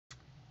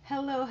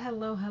Hello,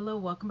 hello, hello.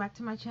 Welcome back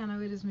to my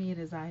channel. It is me. It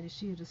is I. It is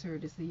she. It is her.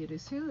 It is the. It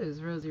is who. It is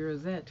Rosie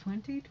Rosette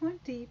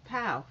 2020.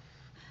 Pow.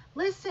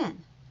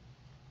 Listen,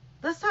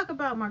 let's talk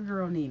about my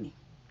girl Nene.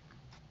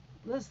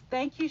 Let's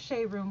thank you,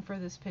 Shade Room, for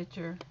this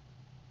picture.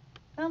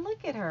 Now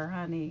look at her,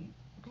 honey.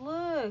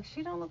 Look,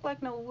 she don't look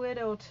like no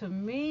widow to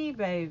me,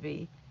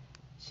 baby.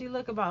 She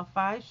look about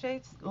 5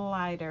 shades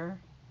lighter.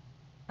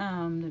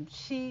 The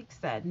cheeks,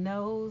 that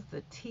nose,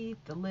 the teeth,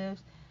 the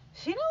lips.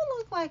 She don't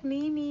look like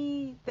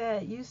Nene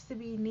that used to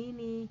be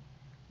Nene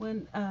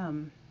when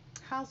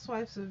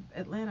Housewives of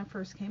Atlanta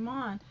first came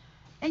on.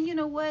 And you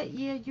know what?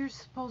 Yeah, you're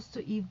supposed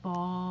to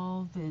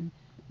evolve and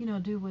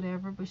do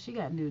whatever, but she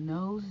got new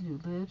nose, new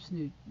lips,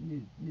 new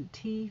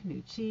teeth,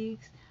 new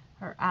cheeks.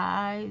 Her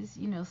eyes,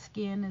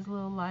 skin is a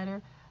little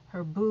lighter.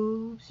 Her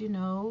boobs, she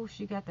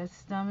got that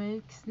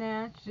stomach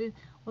snatched.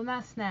 Well,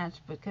 not snatched,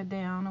 but cut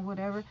down or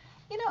whatever.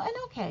 And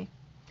okay.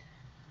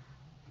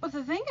 But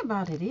the thing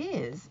about it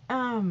is,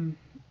 well,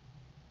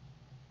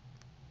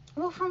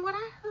 from what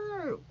I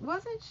heard,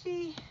 wasn't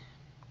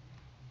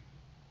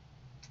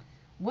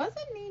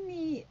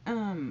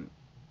Nene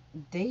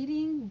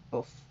dating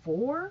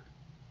before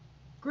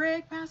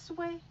Greg passed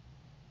away?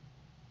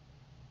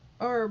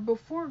 Or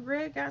before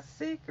Greg got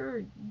sick?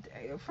 Or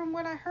from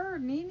what I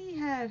heard, Nene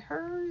had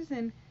hers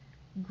and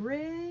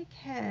Greg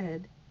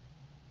had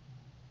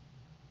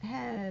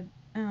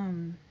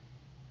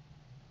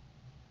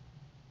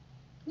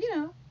you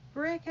know,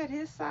 Greg had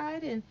his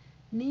side and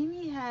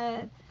Nene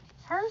had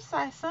her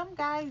side. Some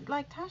guy,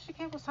 like Tasha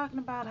K was talking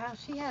about how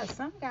she has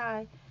some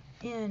guy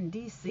in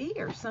DC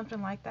or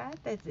something like that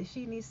that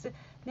she needs to.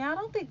 Now I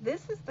don't think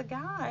this is the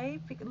guy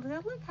because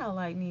look how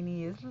light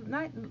Nene is.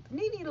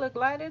 Nene look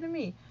lighter than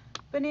me,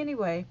 but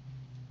anyway,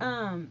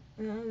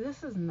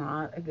 this is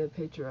not a good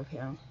picture of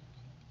him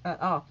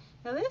at all.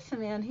 Now this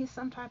man, he's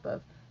some type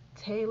of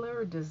tailor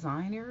or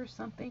designer or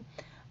something,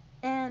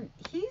 and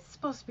he's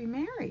supposed to be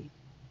married.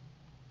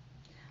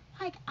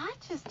 Like, I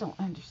just don't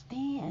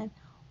understand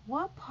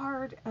what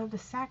part of the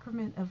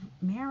sacrament of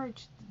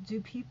marriage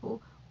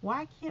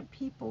why can't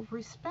people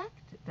respect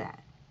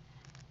that?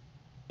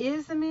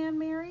 Is the man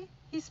married?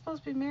 He's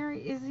supposed to be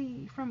married. Is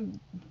he from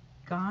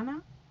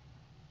Ghana?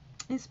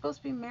 He's supposed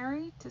to be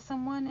married to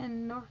someone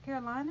in North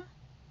Carolina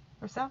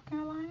or South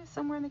Carolina,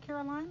 somewhere in the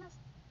Carolinas.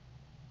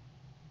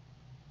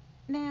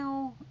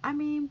 Now, I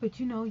mean, but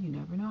you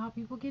never know how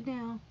people get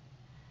down,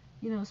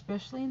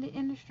 especially in the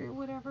industry or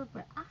whatever.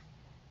 But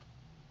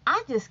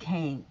I just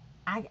can't.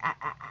 I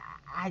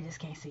just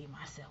can't see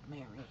myself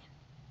marrying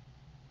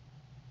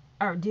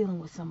or dealing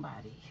with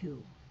somebody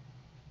who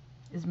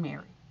is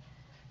married.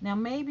 Now,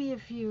 maybe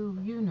if if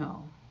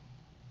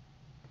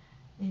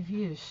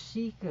you're a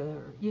sheik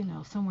or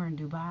somewhere in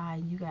Dubai,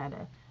 and you got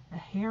a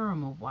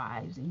harem of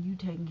wives and you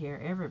taking care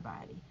of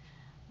everybody,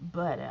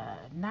 but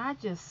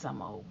not just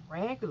some old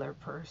regular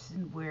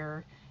person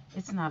where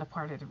it's not a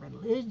part of the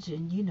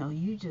religion.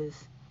 You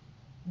just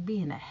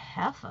being a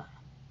heifer.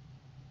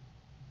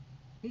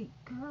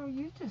 Girl,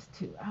 you just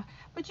too.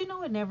 But you know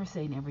what? Never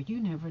say never. You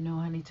never know,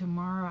 honey.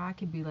 Tomorrow I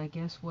could be like,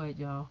 guess what,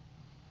 y'all?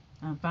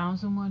 I found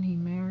someone. He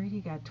married.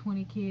 He got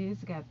 20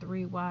 kids. Got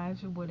 3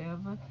 wives or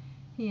whatever.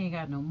 He ain't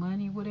got no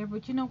money, whatever.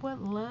 But you know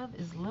what? Love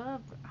is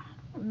love. I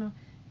don't know.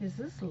 Is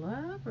this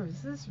love or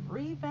is this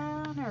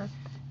rebound or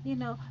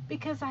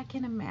Because I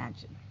can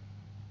imagine.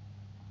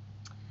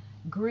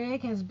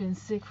 Greg has been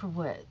sick for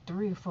what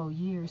 3 or 4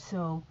 years,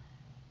 so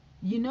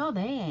they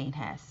ain't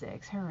had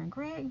sex, her and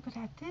Greg, but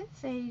at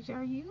this age,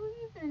 are you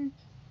even,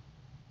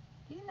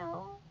 you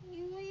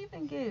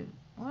even get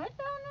what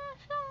on that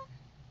show?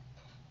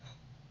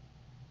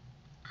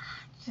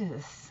 I'm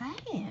just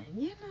saying,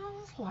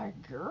 it's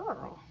like,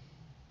 girl.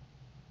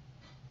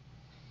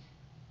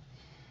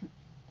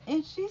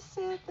 And she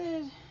said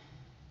that,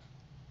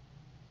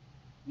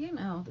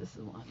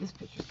 this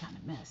picture's kind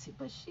of messy,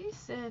 but she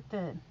said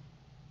that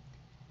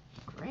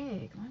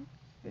Greg, let me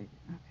figure,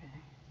 okay,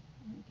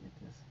 let me get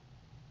this.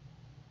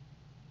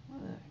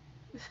 Look,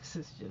 this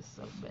is just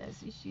so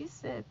messy. She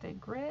said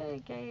that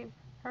Greg gave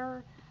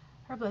her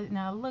blood.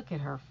 Now look at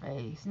her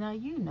face. Now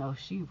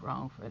she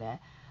wrong for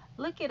that.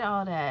 Look at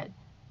all that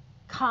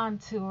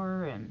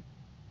contour and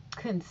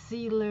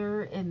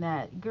concealer and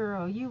that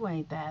girl. You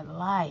ain't that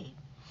light.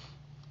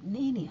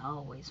 Nene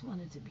always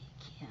wanted to be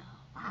Kim.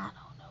 I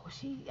don't know.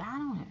 I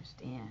don't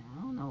understand.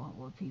 I don't know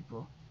what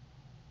people,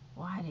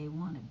 why they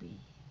want to be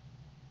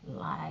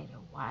light or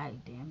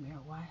white, damn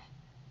near white.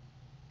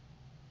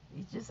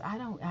 It's just I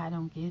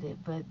don't get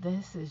it. But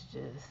this is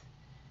just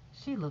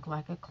she looked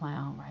like a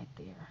clown right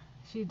there.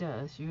 She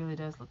does. She really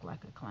does look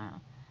like a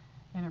clown.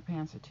 And her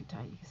pants are too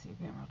tight. You can see her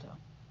camera toe.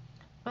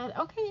 But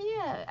okay,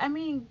 yeah. I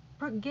mean,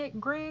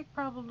 Greg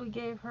probably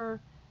gave her,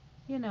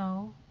 you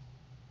know,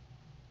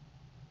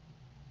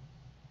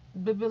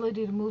 the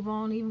ability to move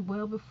on even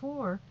well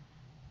before,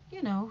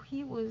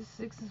 he was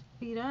 6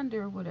 feet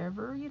under or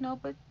whatever,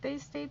 but they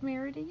stayed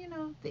married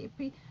and,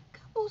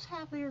 couples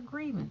have their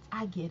agreements.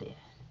 I get it.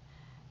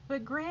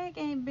 But Greg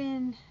ain't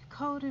been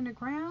cold in the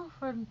ground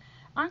for,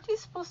 aren't you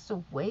supposed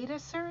to wait a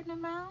certain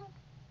amount?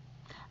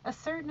 a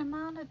certain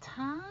amount of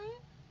time.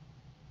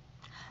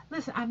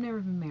 Listen, I've never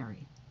been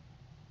married.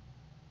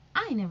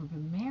 I ain't never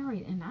been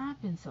married, and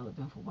I've been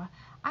celibate for a while.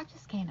 I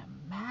just can't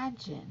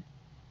imagine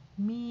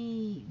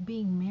me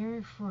being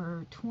married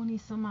for 20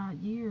 some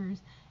odd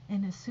years,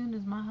 and as soon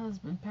as my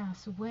husband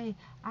passed away,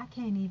 I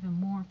can't even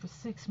mourn for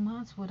 6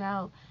 months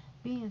without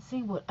being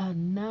seen with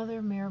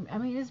another married. I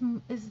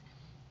mean,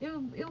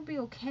 it'll be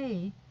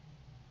okay,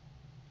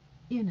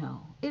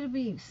 it'll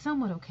be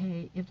somewhat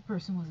okay if the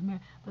person was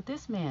married, but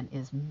this man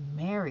is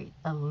married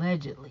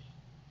allegedly,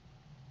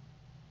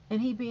 and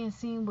he being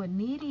seen with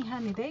Needy,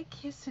 honey. They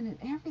kissing and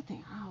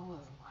everything. I was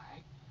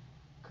like,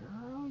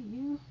 girl,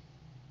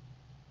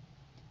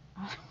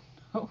 I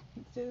don't know.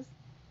 Just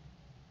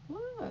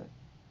look,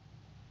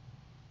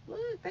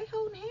 look. They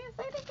holding hands.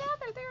 They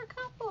together. They're a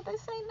couple.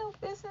 This ain't no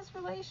business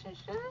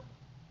relationship.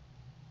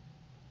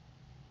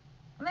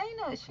 They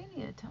know she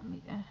need to tell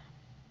me that.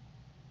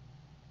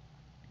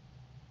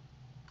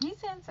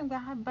 He's handsome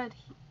guy, but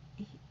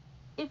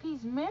if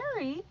he's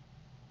married,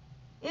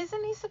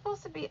 isn't he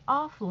supposed to be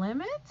off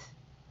limits?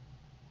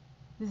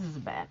 This is a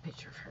bad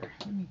picture of her.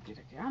 Let me get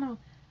it. I'm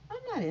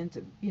not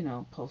into,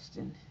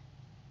 posting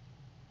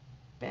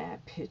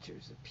bad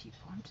pictures of people.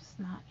 I'm just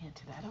not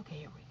into that. Okay,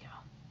 here we go.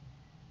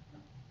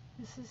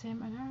 This is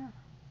him and her.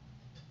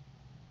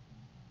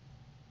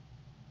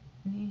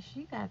 And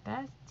she got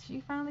that.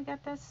 She finally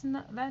got that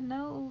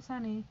nose,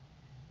 honey,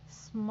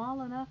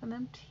 small enough, and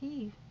them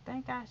teeth.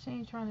 Thank God she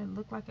ain't trying to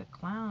look like a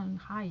clown,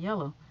 high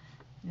yellow,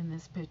 in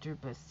this picture.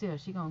 But still,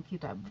 she gonna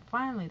keep that.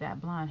 Finally, that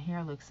blonde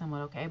hair looks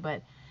somewhat okay.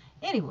 But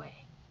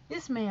anyway,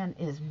 this man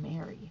is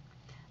married.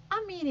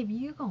 I mean, if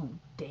you gonna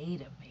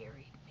date a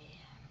married man,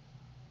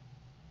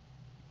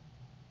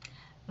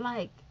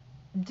 like,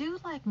 do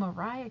like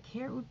Mariah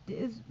Carey.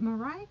 Is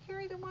Mariah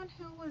Carey the one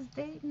who was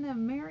dating a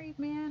married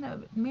man,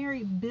 a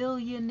married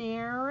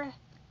billionaire?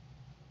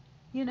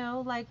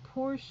 Like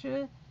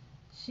Portia,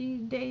 she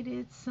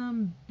dated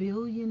some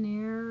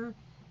billionaire,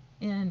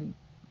 and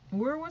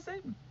where was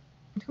it?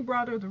 Who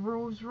brought her the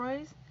Rolls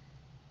Royce?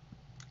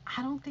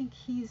 I don't think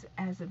he's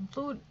as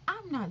influential.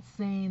 I'm not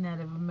saying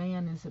that if a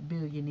man is a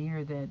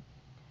billionaire that,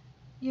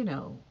 you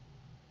know,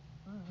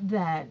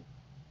 that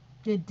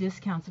it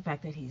discounts the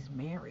fact that he's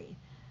married.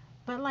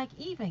 But like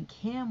even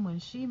Kim, when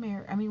she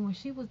married, I mean, when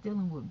she was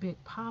dealing with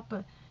Big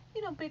Papa,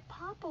 Big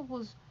Papa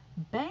was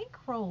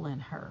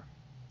bankrolling her.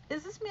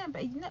 Is this man?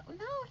 No,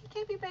 no, he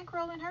can't be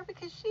bankrolling her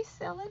because she's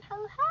selling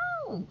her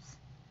house.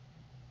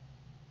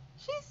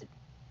 She's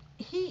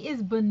He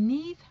is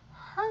beneath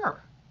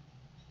her.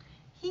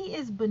 He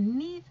is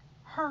beneath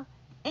her,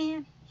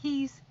 and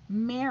he's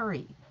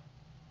married.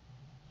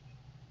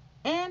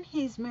 And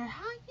he's married.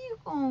 How you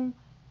gonna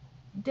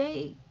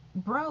date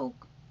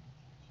broke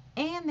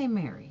and they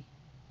married?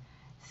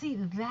 See,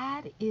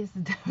 that is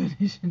the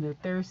definition of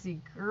thirsty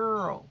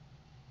girl.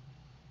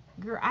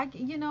 Girl, I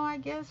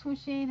guess when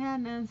she ain't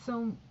had none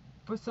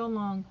for so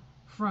long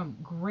from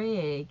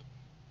Greg,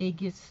 it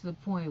gets to the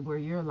point where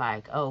you're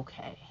like,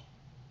 okay,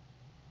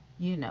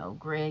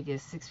 Greg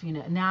is 6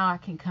 feet. Now I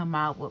can come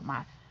out with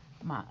my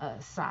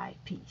side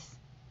piece,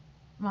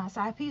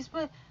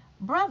 But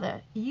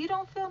brother, you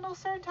don't feel no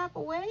certain type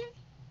of way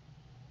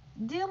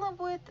dealing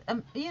with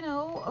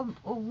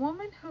a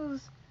woman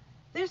who's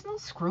there's no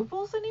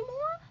scruples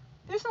anymore.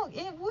 There's no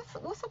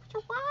what's up with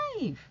your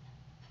wife?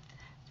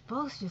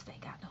 Folks just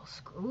ain't got no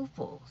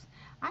scruples.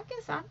 I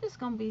guess I'm just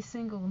gonna be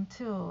single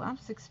until I'm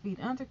 6 feet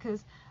under,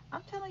 because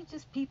I'm telling you,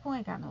 just people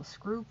ain't got no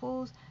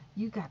scruples.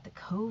 You got the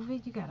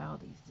COVID, you got all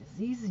these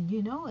diseases,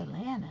 and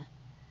Atlanta,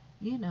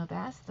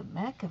 that's the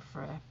mecca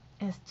for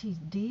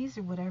STDs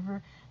or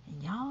whatever,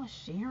 and y'all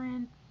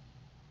sharing.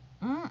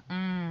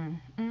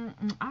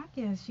 I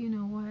guess you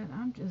know what?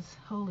 I'm just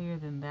holier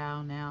than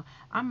thou now.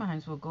 I might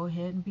as well go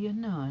ahead and be a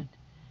nun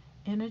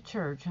in a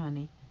church,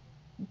 honey.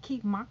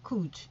 Keep my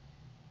cooch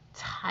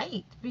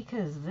tight,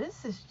 because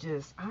this is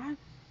just I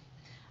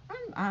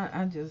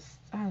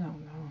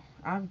don't know.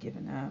 I've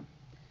given up.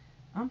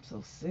 I'm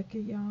so sick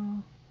of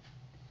y'all.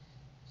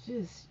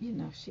 Just she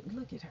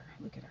look at her.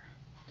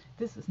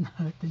 This is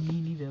not the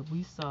Nene that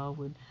we saw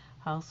when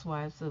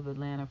Housewives of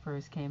Atlanta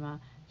first came out.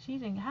 She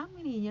didn't. How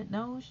many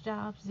nose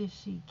jobs did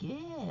she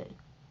get?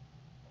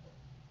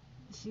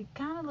 She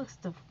kind of looks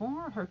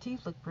deformed. Her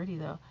teeth look pretty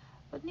though.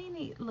 But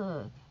Nene,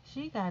 look,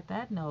 she got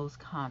that nose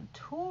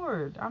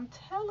contoured. I'm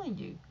telling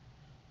you.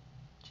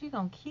 She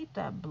gonna keep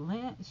that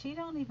blend. She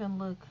don't even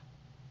look.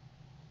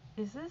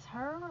 Is this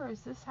her or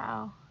is this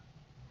how?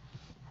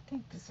 I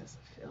think this is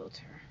a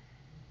filter.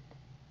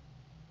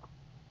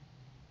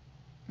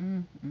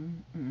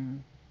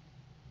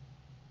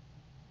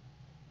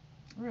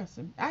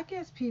 Listen, I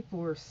guess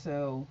people are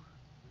so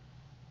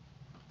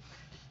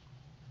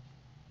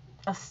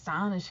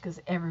astonished because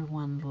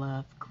everyone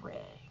loved Greg.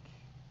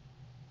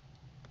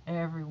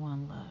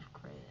 Everyone loved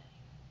Greg.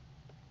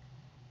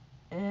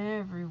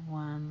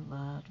 Everyone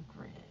loved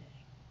Greg.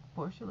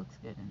 Portia looks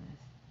good in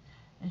this.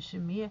 And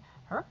Shamia,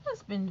 her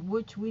husband,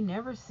 which we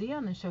never see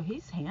on the show,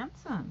 he's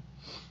handsome.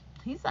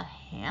 He's a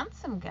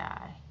handsome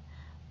guy.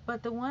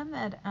 But the one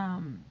that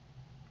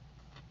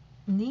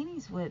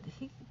Nene's with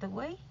the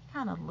way he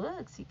kind of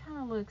looks. He kind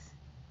of looks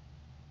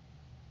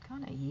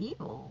kind of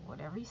evil.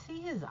 Whatever. You see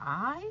his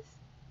eyes.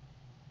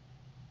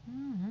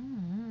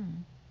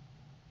 Mm-hmm.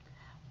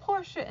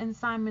 Portia and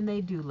Simon,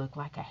 they do look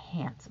like a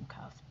handsome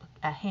couple.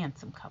 A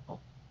handsome couple.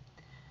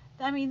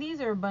 I mean, these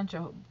are a bunch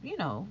of,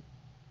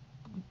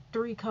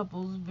 three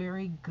couples,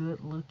 very good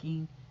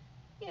looking,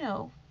 you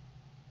know,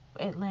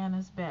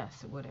 Atlanta's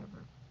best or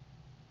whatever.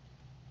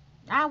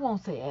 I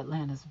won't say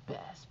Atlanta's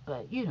best,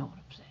 but you know what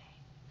I'm saying.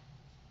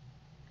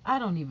 I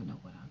don't even know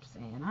what I'm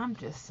saying. I'm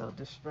just so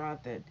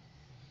distraught that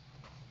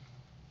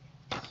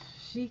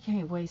she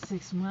can't wait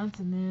 6 months,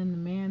 and then the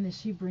man that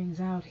she brings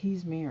out,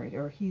 he's married,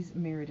 or he's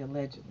married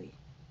allegedly.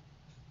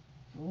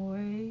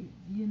 Boy,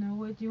 you know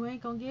what? You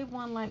ain't gonna get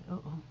one like.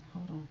 Oh,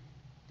 hold on.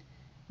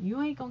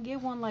 You ain't gonna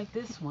get one like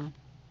this one.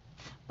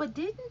 But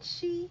didn't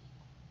she?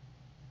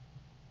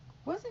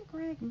 Wasn't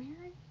Greg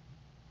married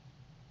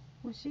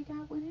when she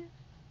got with him?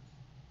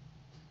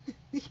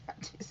 Yeah,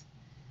 just.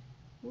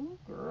 Ooh,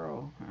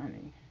 girl,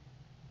 honey.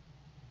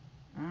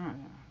 I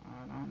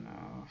don't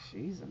know.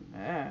 She's a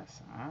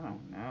mess. I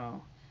don't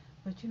know.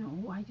 But you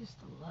know, I used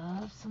to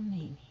love some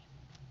Nene.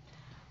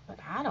 But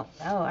I don't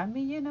know. I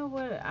mean, you know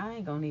what? I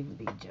ain't gonna even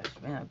be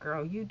judgmental.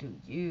 Girl, you do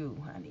you,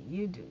 honey.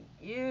 You do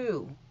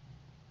you.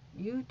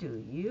 You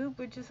do you.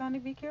 But just, honey,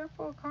 be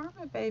careful of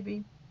karma,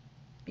 baby.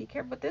 Be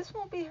careful. But this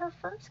won't be her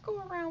first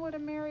go around with a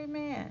married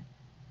man.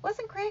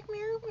 Wasn't Craig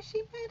married when she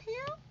met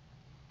him?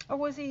 Or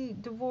was he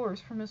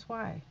divorced from his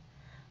wife?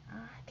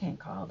 I can't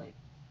call it.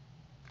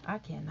 I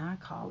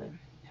cannot call it.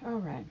 All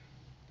right.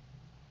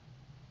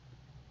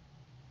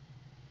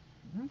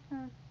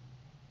 Okay.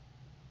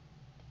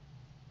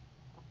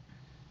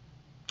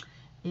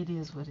 It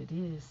is what it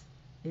is.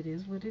 It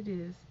is what it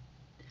is.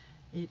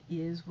 It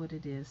is what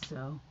it is.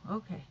 So,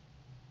 okay.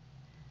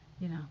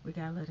 We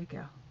gotta let it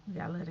go. We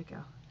gotta let it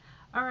go.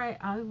 All right.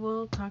 I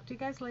will talk to you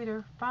guys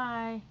later.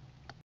 Bye.